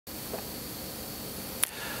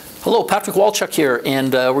Hello, Patrick Walchuk here,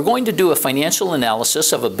 and we're going to do a financial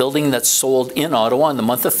analysis of a building that's sold in Ottawa in the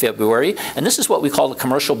month of February. And this is what we call a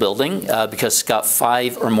commercial building because it's got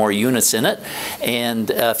 5 or more units in it.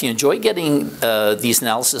 And if you enjoy getting these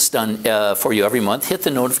analysis done for you every month, hit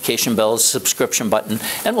the notification bell, subscription button,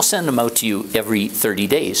 and we'll send them out to you every 30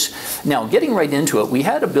 days. Now, getting right into it, we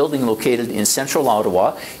had a building located in Central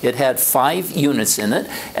Ottawa. It had 5 units in it,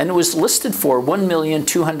 and it was listed for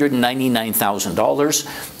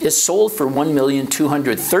 $1,299,000. It's sold for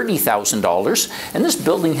 $1,230,000, and this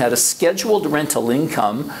building had a scheduled rental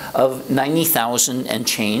income of $90,000 and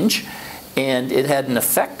change, and it had an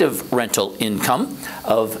effective rental income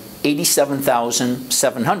of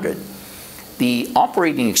 $87,700. The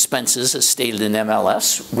operating expenses, as stated in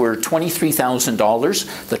MLS, were $23,000.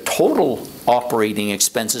 The total operating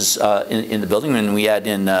expenses in the building, when we add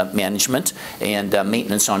in management and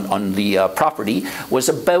maintenance on the property, was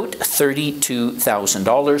about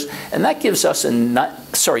 $32,000, and that gives us a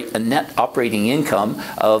net operating income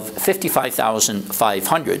of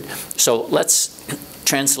 $55,500. So let's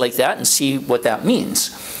translate that and see what that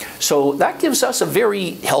means. So that gives us a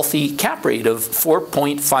very healthy cap rate of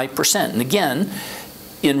 4.5%. And again,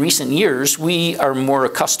 in recent years, we are more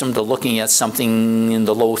accustomed to looking at something in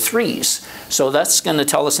the low 3s. So that's going to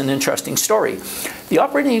tell us an interesting story. The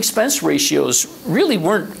operating expense ratios really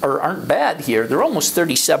aren't bad here. They're almost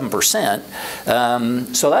 37%.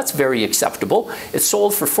 So that's very acceptable. It's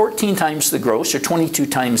sold for 14 times the gross or 22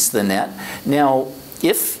 times the net. Now,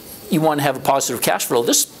 if you want to have a positive cash flow,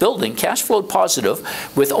 this building cash flowed positive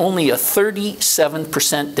with only a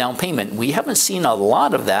 37% down payment. We haven't seen a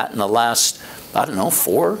lot of that in the last, I don't know,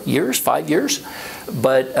 4 years, 5 years.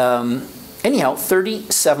 But anyhow,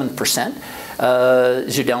 37%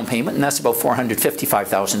 is your down payment, and that's about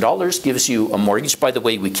 $455,000. Gives you a mortgage. By the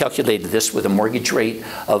way, we calculated this with a mortgage rate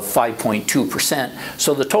of 5.2%.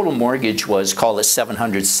 So the total mortgage was, call it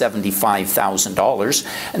 $775,000.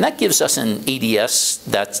 And that gives us an ADS,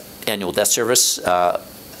 that's annual debt service,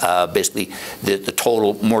 basically the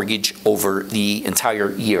total mortgage over the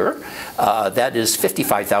entire year. That is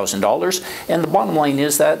 $55,000. And the bottom line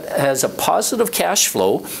is that has a positive cash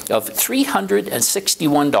flow of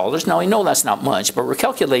 $361. Now, I know that's not much, but we're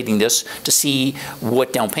calculating this to see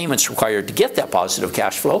what down payment's required to get that positive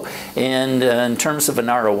cash flow. And in terms of an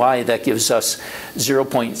ROI, that gives us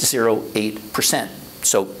 0.08%.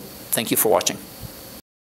 So thank you for watching.